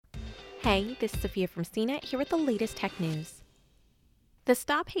Hey, this is Sophia from CNET here with the latest tech news. The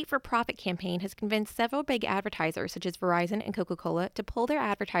Stop Hate for Profit campaign has convinced several big advertisers such as Verizon and Coca-Cola to pull their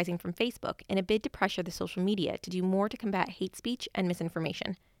advertising from Facebook in a bid to pressure the social media to do more to combat hate speech and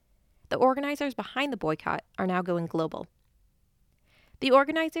misinformation. The organizers behind the boycott are now going global. The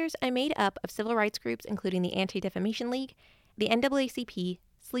organizers are made up of civil rights groups including the Anti-Defamation League, the NAACP,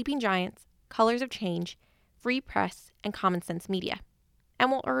 Sleeping Giants, Colors of Change, Free Press, and Common Sense Media, and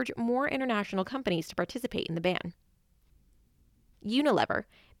will urge more international companies to participate in the ban. Unilever,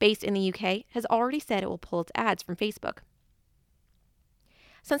 based in the UK, has already said it will pull its ads from Facebook.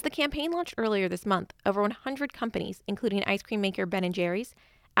 Since the campaign launched earlier this month, over 100 companies, including ice cream maker Ben & Jerry's,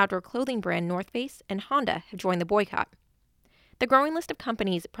 outdoor clothing brand North Face, and Honda, have joined the boycott. The growing list of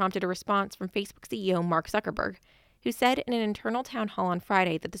companies prompted a response from Facebook CEO Mark Zuckerberg, who said in an internal town hall on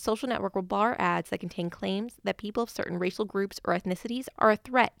Friday that the social network will bar ads that contain claims that people of certain racial groups or ethnicities are a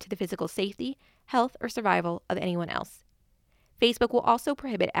threat to the physical safety, health, or survival of anyone else. Facebook will also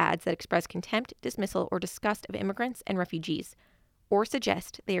prohibit ads that express contempt, dismissal, or disgust of immigrants and refugees, or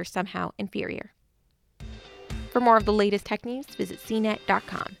suggest they are somehow inferior. For more of the latest tech news, visit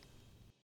cnet.com.